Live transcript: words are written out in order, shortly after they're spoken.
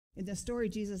In the story,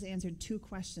 Jesus answered two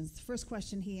questions. The first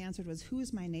question he answered was, who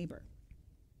is my neighbor?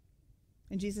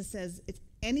 And Jesus says, it's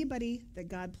anybody that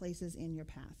God places in your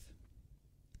path.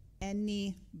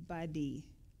 Anybody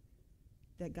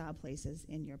that God places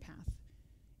in your path.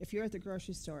 If you're at the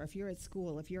grocery store, if you're at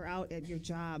school, if you're out at your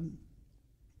job,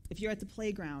 if you're at the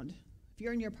playground, if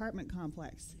you're in your apartment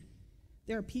complex,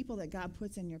 there are people that God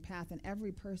puts in your path, and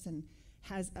every person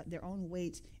has their own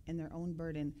weight and their own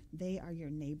burden. They are your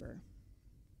neighbor.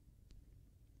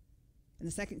 And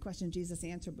the second question Jesus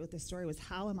answered with this story was,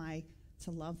 how am I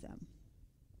to love them?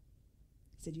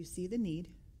 He said, you see the need,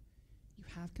 you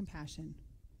have compassion,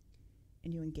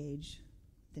 and you engage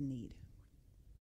the need.